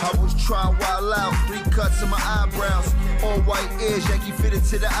out. I was trying to wild out, 3 cuts in my eyebrows. All white ears, Yankee fitted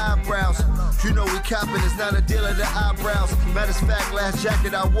to the eyebrows. You know we copping, it's not a deal of the eyebrows. Matter of fact, last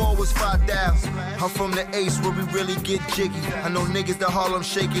jacket I wore was 5,000. I'm from the Ace where we really get jiggy. I know niggas that Harlem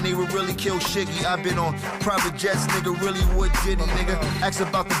shaking, they would really kill Shiggy. I've been on private jets, nigga, really would diddy, nigga. Ask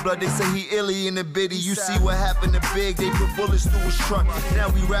about the blood, they say he illy in the biddy. You see what happened to Big, they put bullets through his trunk. Now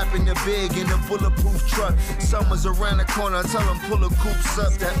we rapping the Big in a bulletproof truck. Summer's around the corner, tell them pull the coops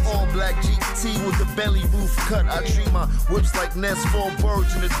up. That all black GT with the Bentley roof cut. I treat my whips like nests, 4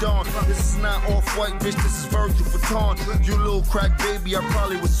 birds in the dawn. This is not off-white, bitch, this is Virgil Vuitton. You little crack baby, I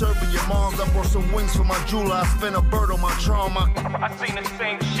probably was serving your moms. I brought some wings for my jeweler, I spent a bird on my trauma. I seen the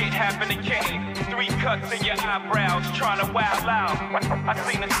same shit happen to Kane. 3 cuts in your eyebrows, trying to wild out. I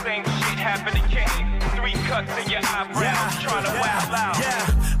seen the same shit happen to Kane. 3 cuts in your eyebrows, trying to wild out.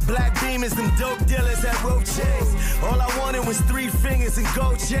 Yeah, black beamers, them dope dealers at rope chains. All I wanted was 3 fingers and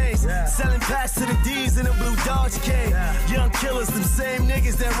gold chains. Selling packs to the D's in a blue Dodge cane. Young killers, them same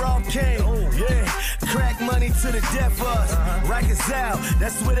niggas that rob Kane. Yeah, crack money to the death of us. Rikers out,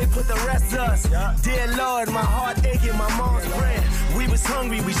 that's where they put the rest of us. Dear Lord, my heart aching, my mom's praying. We was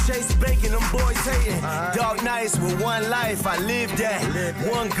hungry, we chased bacon, them boys hating. Dark nights with one life, I lived that.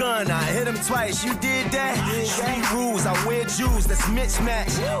 One gun, I hit him twice, you did that? Street rules, I wear jewels, that's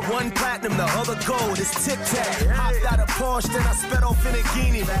mismatch. One platinum, the other gold, it's tic-tac. Hopped out of Porsche, then I sped off in a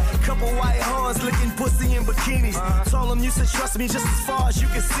guinea. Couple white horns, licking pussy in bikinis. Told them you should trust me just as far as you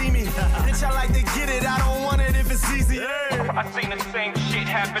can see me. Bitch, I like to get it, I don't want it if it's easy. I seen the same shit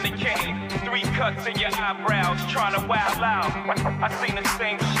happen to Kane. 3 cuts in your eyebrows, trying to wild out. I seen the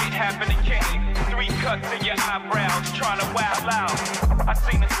same shit happen to Kane. 3 cuts in your eyebrows, trying to wild out. I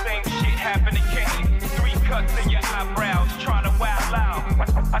seen the same shit happen to Kane. 3 cuts in your eyebrows, trying to wild out.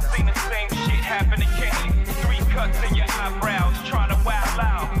 I seen the same shit happen to Kane. 3 cuts in your eyebrows, trying to wild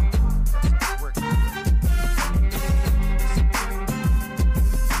out.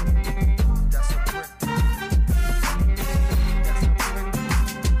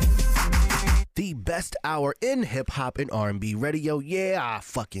 The best hour in hip-hop and R&B radio. Yeah, I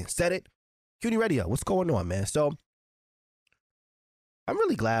fucking said it. CUNY Radio, what's going on, man? So, I'm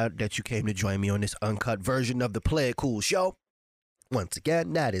really glad that you came to join me on this uncut version of the Play It Cool show. Once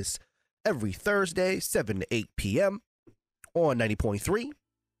again, that is every Thursday, 7 to 8 p.m. on 90.3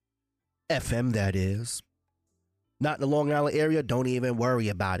 FM, that is. Not in the Long Island area, don't even worry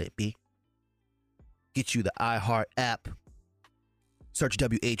about it, B. Get you the iHeart app. Search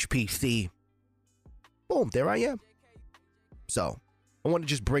WHPC. Boom, there I am. So, I want to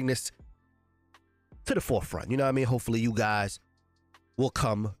just bring this to the forefront. You know what I mean? Hopefully you guys will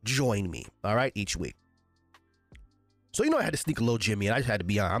come join me, all right, each week. So, you know, I had to sneak a little Jim in. I just had to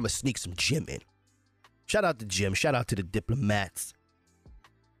be on. I'm going to sneak some Jim in. Shout out to Jim. Shout out to the diplomats.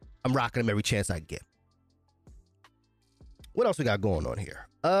 I'm rocking them every chance I get. What else we got going on here?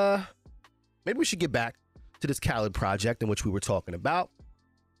 Maybe we should get back to this Khaled project in which we were talking about.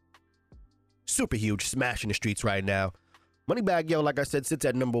 Super huge, smashing the streets right now. Moneybagg Yo, like I said, sits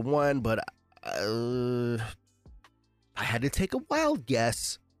at number 1, but I had to take a wild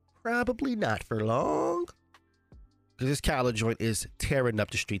guess. Probably not for long. Because this Khaled joint is tearing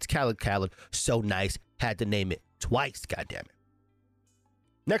up the streets. Khaled, so nice. Had to name it twice, goddammit.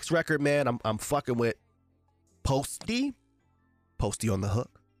 Next record, man, I'm fucking with Posty on the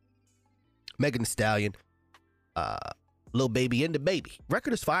hook. Megan Thee Stallion. Lil Baby and the Baby.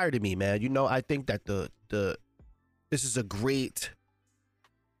 Record is fire to me, man. You know, I think that this is a great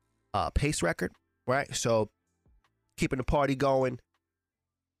pace record, right? So keeping the party going.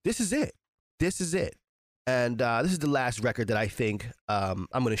 This is it. And this is the last record that I think I'm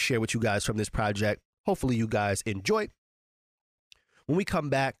going to share with you guys from this project. Hopefully you guys enjoy. When we come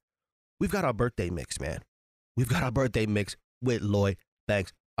back, we've got our birthday mix, man. We've got our birthday mix with Lloyd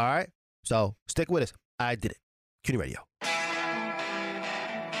Banks. All right? So stick with us. I did it. CUNY Radio.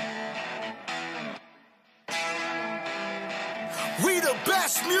 We the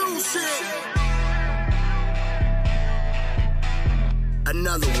best music.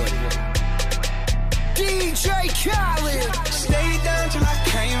 Another one. DJ Khaled. Stayed down till I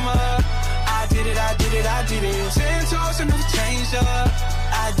came up. I did it. 10 toes and never changed up.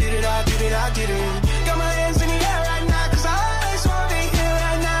 I did it. Got my hands in the air right now, cause I just want to be here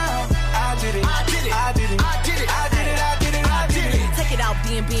right now. I did it. Take it out,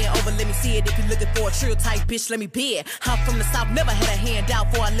 being over, let me see it. If you're looking for a trill type bitch, let me be it. I'm from the south, never had a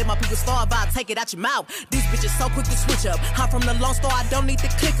handout. Before I let my people starve, I'll take it out your mouth. These bitches so quick to switch up. I'm from the Lone Star, I don't need to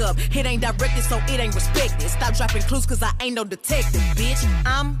click up. It ain't directed, so it ain't respected. Stop dropping clues, cause I ain't no detective, bitch.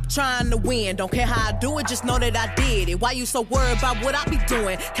 I'm trying to win, don't care how I do it, just know that I did it. Why you so worried about what I be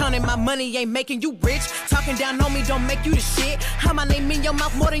doing? Counting my money ain't making you rich. Talking down on me don't make you the shit. How my name in your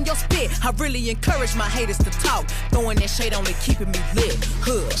mouth more than your spit. I really encourage my haters to talk. Throwing that shade on it, keeping me lit.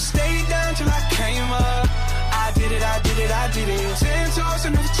 Hood. Stayed down till I came up. I did it, I did it, I did it. 10 toes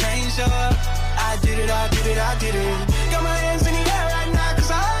and never changed up. I did it, I did it, I did it. Got my hands in the air right now,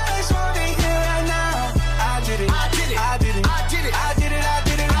 cause I just want to hear right now. I did it, I did it, I did it, I did it, I did it, I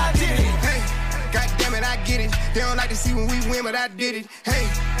did it, I did it. Hey, goddamn it, I get it. They don't like to see when we win, but I did it. Hey,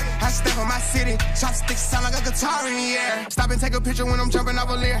 I step on my city, chopsticks sound like a guitar in the air. Stop and take a picture when I'm jumping off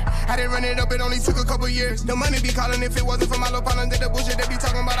a leer. I didn't run it up, it only took a couple years. The money be calling if it wasn't for my little partner. That the bullshit they be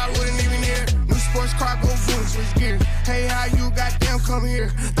talking about, I wouldn't even hear. New sports car, go boom, switch gears. Hey, how you goddamn come here?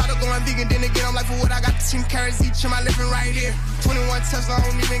 Thought of going vegan, then again, I'm like, for what I got 10 carrots each in my living right here. 21 Tesla, I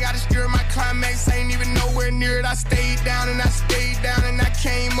don't even gotta steer my climax, ain't even nowhere near it. I stayed down and I stayed down and I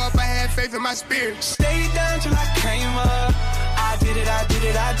came up. I had faith in my spirit. Stayed down till I came up. I did it, I did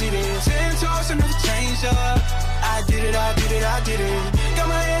it, I did it. 10 toes and never changed up. I did it, I did it, I did it. Got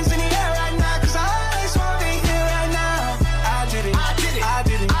my hands in the air right now, cause I just want to hear right now. I did it, I did it, I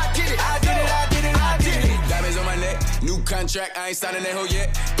did it, I did it, I did it, I did it, I did it. Diamonds on my neck, new contract, I ain't signing that hoe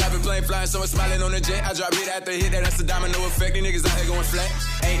yet. Private plane flying, someone smiling on the jet. I drop hit after hit, that's the domino effect. These niggas out here going flat.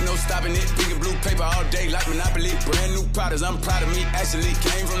 Ain't no stopping it. Pink and blue paper all day like Monopoly. Brand new products, I'm proud of me. Actually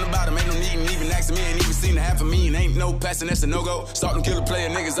came from the bottom, ain't no need even asking me. Ain't even seen the half of me, and ain't no passing, that's a no-go. Starting killer player,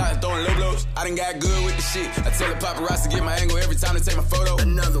 niggas out here throwing low blows. I done got good with the shit. I tell the paparazzi to get my angle every time they take my photo.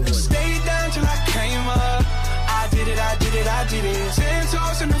 Another one. Stayed down till I came up. I did it, I did it, I did it. 10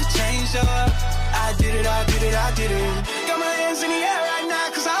 toes and never changed up. I did it, I did it, I did it. Got my hands in the air right now,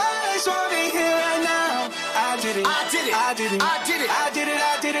 cause I just want to hear right now. I did it, I did it, I did it, I did it, I did it,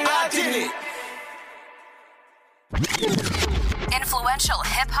 I did it, I did it. Influential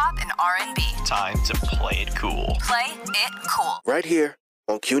hip-hop and R&B. Time to play it cool. Play it cool. Right here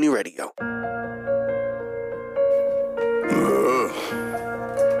on CUNY Radio.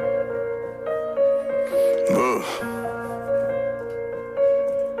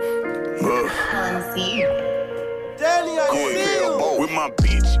 With my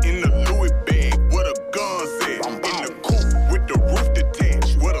bitch in the Louis bag, where the guns at? In the coupe with the roof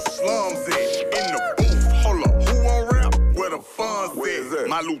detached, where the slums at? In the booth, hold up, who on rap? Where the funds at?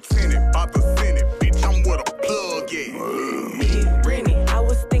 My lieutenant, about to send it, bitch, I'm where the plug at. Rennie, I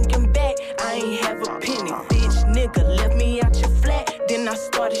was thinking back, I ain't have a penny. Bitch, nigga, left me out your flat, then I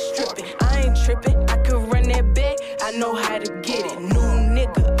started stripping. I ain't tripping, I could run that back, I know how to get it. New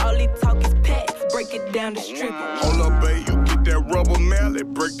nigga, all he talk is packs, break it down to strip. Hold up, babe, you get that rubber mallet,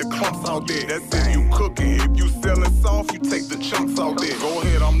 break the clumps out there. That's if you cooking. If you selling soft, you take the chunks out there. Go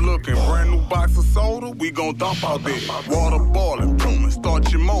ahead, I'm looking. Brand new box of soda, we gon' dump out there. Water boiling, boom, and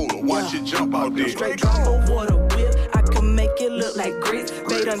start your motor. Watch it jump out there. Straight drop a water whip, I can make it look like grits.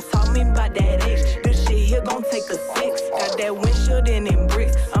 They done taught me about that H. This shit here gon' take a 6. Got that windshield in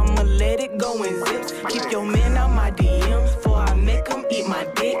bricks. I'ma let it go in zips. Keep your man out my DM, before I make him eat my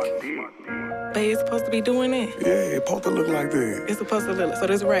dick. Babe, it's supposed to be doing it. Yeah, it's supposed to look like that. It's supposed to look, so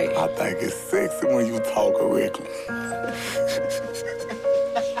that's right. I think it's sexy when you talk correctly.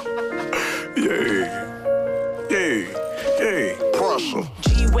 Yeah, pressure.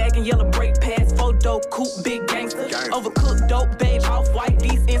 G-Wagon, yellow brake pads, photo, coupe, big gangster. Overcooked dope, beige, off-white,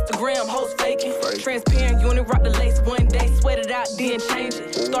 these Instagram hoes faking. Transparent unit, rock the lace one day, sweat it out, then change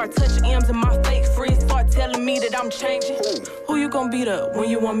it. Start touching M's in my fake friends, start telling me that I'm changing. Who you gonna beat up when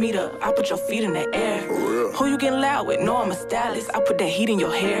you want me to? I put your feet in the air. Who you getting loud with? No, I'm a stylist, I put that heat in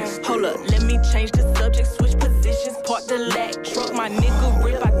your hair. Hold up, let me change the subject, switch positions, park the lag truck, my nigga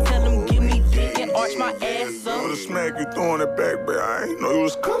rip, I tell him give me dick and arch my ass up. For the smack, you throwing it back, babe. I ain't know you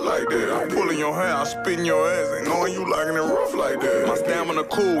was cut like that. I'm pulling your hair, I'm spitting your ass, ain't knowing you liking it rough like that. My stamina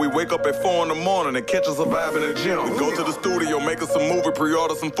cool, we wake up at 4 in the morning and catch us a vibe in the gym. We go to the studio, make us a movie,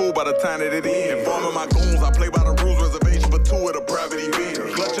 pre-order some food by the time that it ends. Informing my goons, I play by the rules, reservation for 2 at a private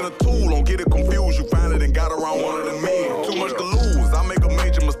event. Clutching a tool, don't get it confused, you find it and got around one of the men. Too much to lose, I make a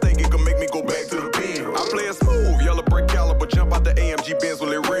major mistake, it can make me go back to the pen. I play it smooth, yellow brick caliber, jump out the AMG Benz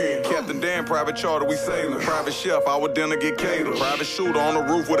when it red. Captain Dan, private charter, we sailing. Private chef, our dinner get catered. Private shooter on the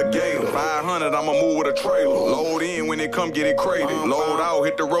roof with a gator. 500, I'ma move with a trailer. Load in when it come, get it crated. Load out,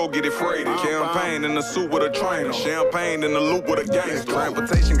 hit the road, get it freighted. Campaign in the suit with a trainer. Champagne in the loop with a gangster.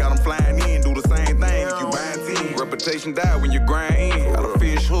 Transportation got them flying in, do the same thing if you buying 10. Reputation die when you grind in. Got a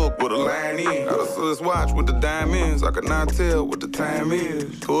fish hook with a line in. Got a Swiss watch with the diamonds. I could not tell what the time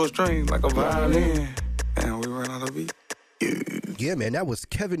is. Pull strings like a violin. And ran out of beat. Yeah, man, that was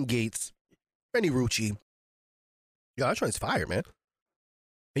Kevin Gates, Rennie Rucci. Yo, that joint's fire, man.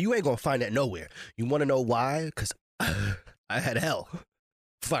 And you ain't gonna find that nowhere. You wanna know why? Because I had hell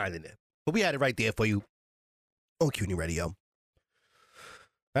finding it. But we had it right there for you on CUNY Radio.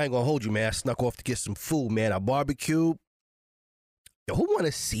 I ain't gonna hold you, man. I snuck off to get some food, man. I barbecued. Yo, who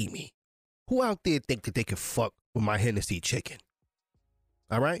wanna see me? Who out there think that they can fuck with my Hennessy chicken?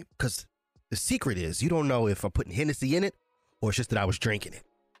 All right? Because the secret is you don't know if I'm putting Hennessy in it or it's just that I was drinking it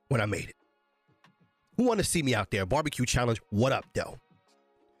when I made it. Who want to see me out there? Barbecue challenge. What up, though?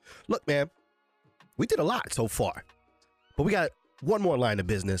 Look, man, we did a lot so far, but we got one more line of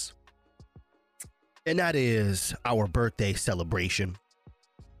business, and that is our birthday celebration.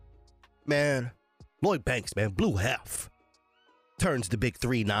 Man, Lloyd Banks, man, Blue Hef, turns the big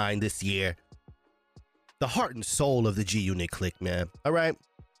 3-9 this year. The heart and soul of the G-Unit clique, man. All right?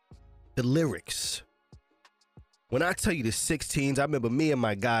 The lyrics. When I tell you the 16s, I remember me and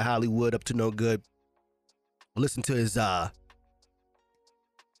my guy Hollywood, Up to No Good, listen to his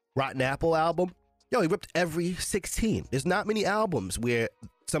Rotten Apple album. Yo, he ripped every 16. There's not many albums where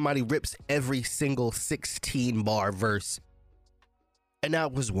somebody rips every single 16-bar verse. And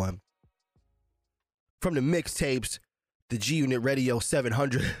that was one. From the mixtapes, the G-Unit Radio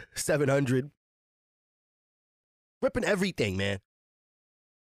 700, ripping everything, man.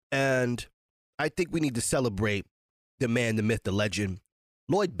 And I think we need to celebrate the man, the myth, the legend,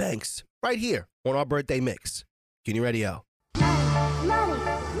 Lloyd Banks, right here on our birthday mix. CUNY Radio.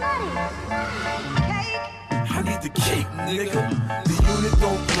 I need the cake, nigga. The unit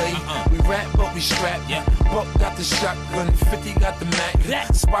don't play. We rap, but we strap. Buck got the shotgun, 50 got the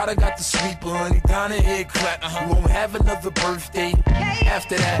Mac. Spider got the sweeper, honey, down the head clap. We won't have another birthday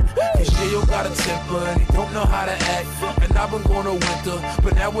after that. Cause J.O. got a temper and he don't know how to act. And I've been going to winter,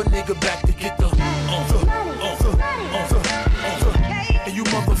 but now a nigga back to get the and you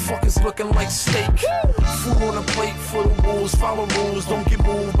motherfuckers looking like steak. Food on a plate for the wolves. Follow rules, don't get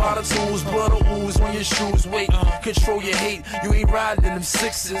moved by the tools. Blood or ooze on your shoes. Wait, control your hate. You ain't riding in them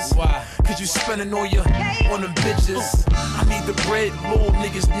sixes. Why? Cause you spending all your on them bitches. I need the bread, little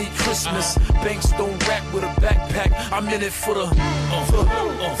niggas need Christmas. Banks don't rap with a backpack. I'm in it for the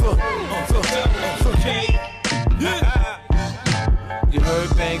You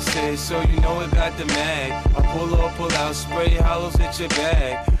heard Banks say, so you know it got the mag. I pull up, pull out, spray hollows at your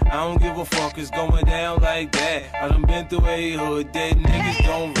bag. I don't give a fuck, it's going down like that. I done been through a hood, dead niggas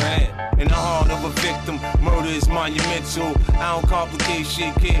don't rap. In the heart of a victim, murder is monumental. I don't complicate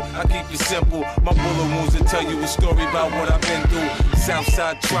shit, kid, I keep it simple. My bullet wounds to tell you a story about what I've been through.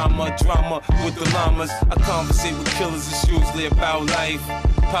 Southside trauma, drama with the llamas. I conversate with killers, it's usually about life.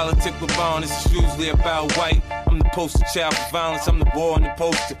 Politic with violence, it's usually about white. I'm the poster child for violence, I'm the boy on the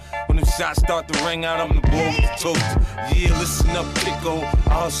poster. When the shots start to ring out, I'm the boy with the toaster. Yeah, listen up, kicko. I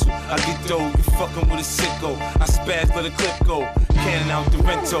hustle, I get dough, you fucking with a sicko. I spaz, let a clip go. Cannon out the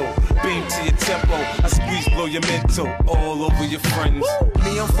rento, beam to your tempo. I squeeze, blow your mental, all over your friends.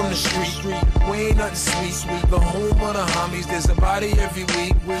 Me, I'm from the street, we ain't nothing sweet. The home of the homies, there's a body every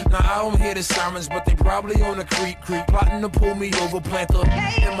week. Now I don't hear the sirens, but they probably on the creek. Plotting to pull me over, plant the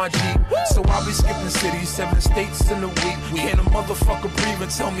in my Jeep. So I'll be skipping cities, 7 states in a week. Can a motherfucker breathe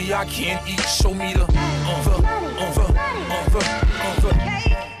and tell me I can't eat? Show me the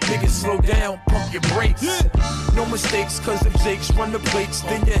niggas slow down, pump your brakes. No mistakes, cause if Jakes run the plates,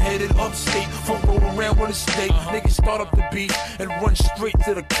 then you're headed upstate. Front roll around with a stake. Niggas start up the beat and run straight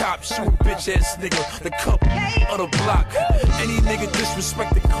to the cops. Shoot a bitch ass nigga, the cup of the block. Any nigga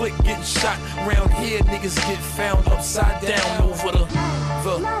disrespect the clique getting shot. Round here, niggas get found upside down over the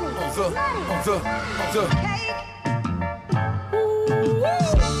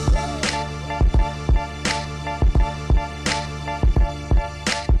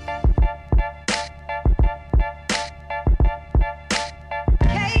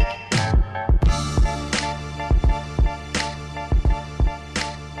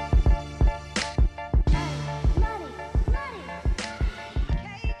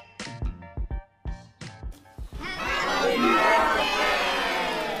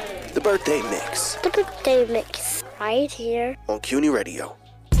The birthday mix. The birthday mix. Right here. On CUNY Radio.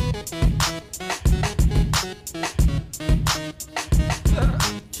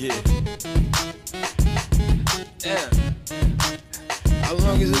 Yeah. How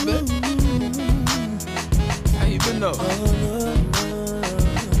long has it been? How you been though?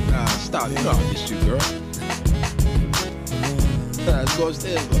 Nah, stop. You know I miss you, girl. Let's go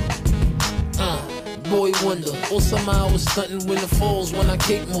upstairs though. boy wonder. Or somehow I was stunting when the falls when I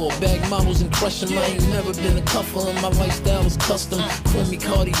cake more. Bag models and crush 'em. I ain't never been a cuffer, and my lifestyle is custom. Chromey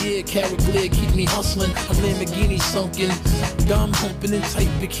Cartier, Carrot Glare, keep me hustling. A Lamborghini sunken. Dumb humping in tight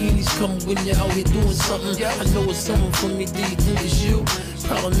bikinis come when you're out here doing something. I know it's someone from me, do you think it's you?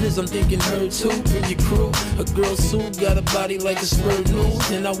 Problem is I'm thinking her too. Bring your crew. A girl suit got a body like a spurred nude.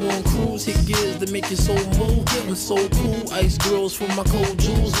 And I want cruise, hit gears to make your soul move. I'm so cool, ice girls for my cold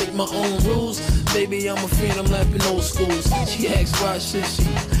jewels. Make my own rules. Baby, I'm a fan, I'm lapping old schools. She asks why should she?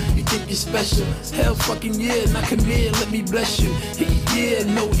 You think you're special? Hell fucking yeah, now come here, let me bless you. Yeah,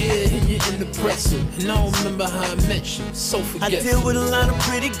 no air, and you're in the pretzel. And I don't remember how I met you, so forget. I deal with a lot of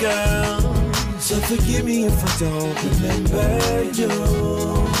pretty girls, so forgive me if I don't remember you.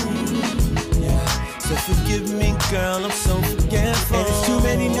 Yeah. So forgive me, girl, I'm so forgetful. And there's too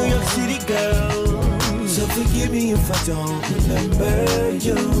many New York City girls, so forgive me if I don't remember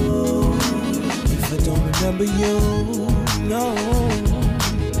you. If I don't remember you, no.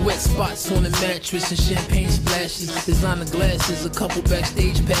 Wet spots on the mattress and champagne splashes. Designer glasses, a couple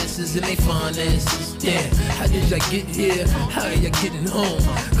backstage passes, and they fine asses. Damn, how did y'all get here? How are y'all getting home?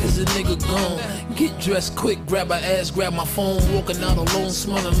 Cause a nigga gone. Get dressed quick, grab my ass, grab my phone. Walking out alone,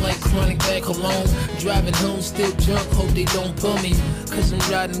 smelling like chronic back alone. Driving home, still drunk, hope they don't pull me. Cause I'm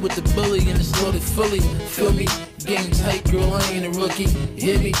riding with the bully and it's loaded fully. Feel me? Game tight, girl, I ain't a rookie.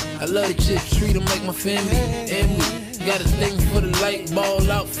 Hear me? I love the chips, treat them like my family. And we got a thing for the light,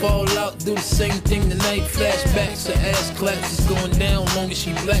 ball out, fall out, do the same thing tonight. Flashbacks, her ass claps is going down, long as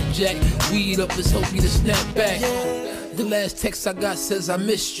she blackjack. Weed up, let's hope you to snap back. The last text I got says I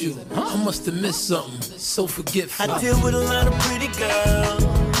missed you. I must have missed something, so forgetful. I deal with a lot of pretty girls,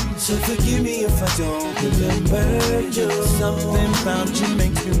 so forgive me if I don't remember you. Something about you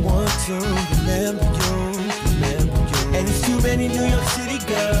makes me want to remember you. And it's too many New York City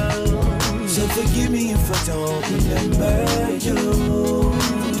girls, so forgive me if I don't remember you.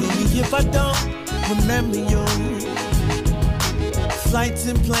 Forgive me if I don't remember you. Flights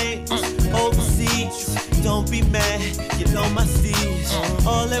and planes, overseas, don't be mad, you know my steez.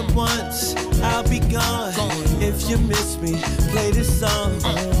 All at once, I'll be gone. If you miss me, play this song.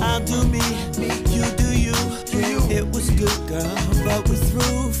 I'll do me, you do you. It was good, girl, but we're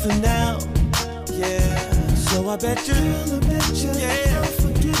through for now. Yeah. So I bet you, yeah,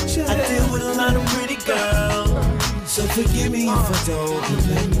 I deal with a lot of pretty girls, so forgive me if I don't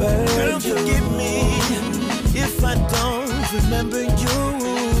remember. Girl, forgive me if I don't remember you.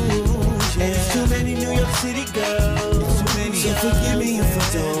 And it's too many New York City girls, so forgive me if I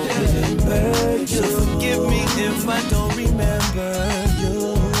don't remember you. So forgive me if I don't remember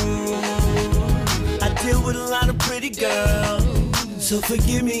you. I deal with a lot of pretty girls, so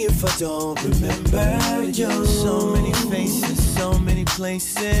forgive me if I don't remember you. So many faces, so many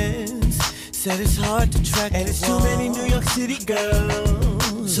places. Said it's hard to track, and it's too many New York City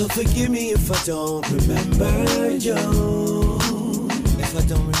girls. So forgive me if I don't remember you. If I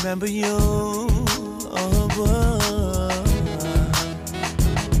don't remember you, oh boy.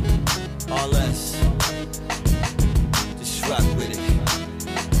 All less. Just rock with it.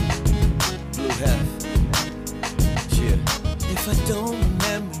 Blue Hef. Yeah. If I don't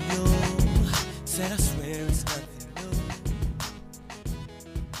remember you, said I swear it's nothing new.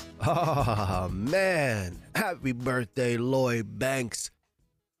 Oh, man. Happy birthday, Lloyd Banks.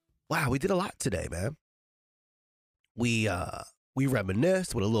 Wow, we did a lot today, man. We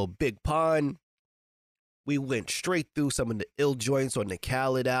reminisced with a little Big Pun. We went straight through some of the ill joints on the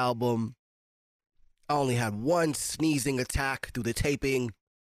Khaled album. I only had one sneezing attack through the taping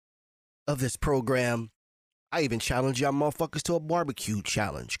of this program. I even challenged y'all motherfuckers to a barbecue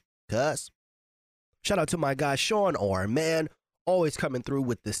challenge, cuz. Shout out to my guy Sean Orr, man. Always coming through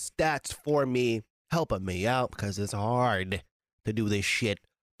with the stats for me, helping me out because it's hard to do this shit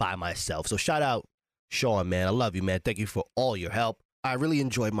by myself. So shout out Sean, man. I love you, man. Thank you for all your help. I really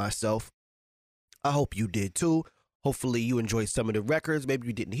enjoyed myself. I hope you did too. Hopefully you enjoyed some of the records. Maybe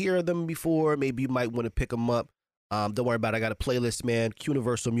you didn't hear them before. Maybe you might want to pick them up. Don't worry about it. I got a playlist, man.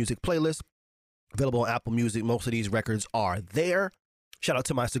 Universal Music playlist. Available on Apple Music. Most of these records are there. Shout out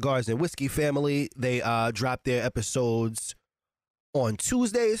to my Cigars and Whiskey family. They drop their episodes on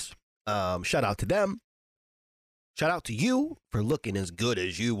Tuesdays. Shout out to them. Shout out to you for looking as good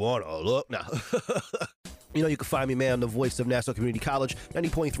as you want to look. Now, you know, you can find me, man, on the Voice of Nassau Community College,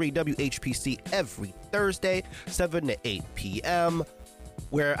 90.3 WHPC every Thursday, 7 to 8 p.m.,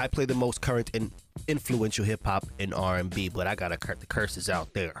 where I play the most current and influential hip-hop and R&B, but I got to cut the curses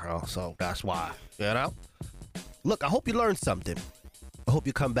out there, huh? So that's why, you know? Look, I hope you learned something. I hope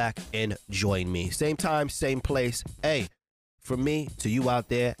you come back and join me. Same time, same place. Hey, From me to you out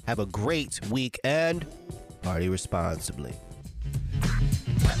there, have a great week and party responsibly.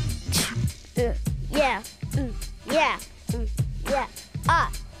 Yeah. Yeah. Yeah.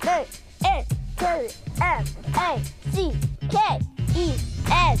 R-E-N-M-A-C-K-E-N-C-R-E.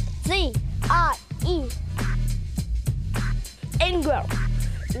 Ingram.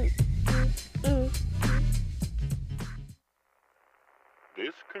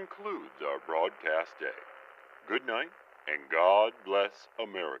 This concludes our broadcast day. Good night, and God bless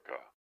America.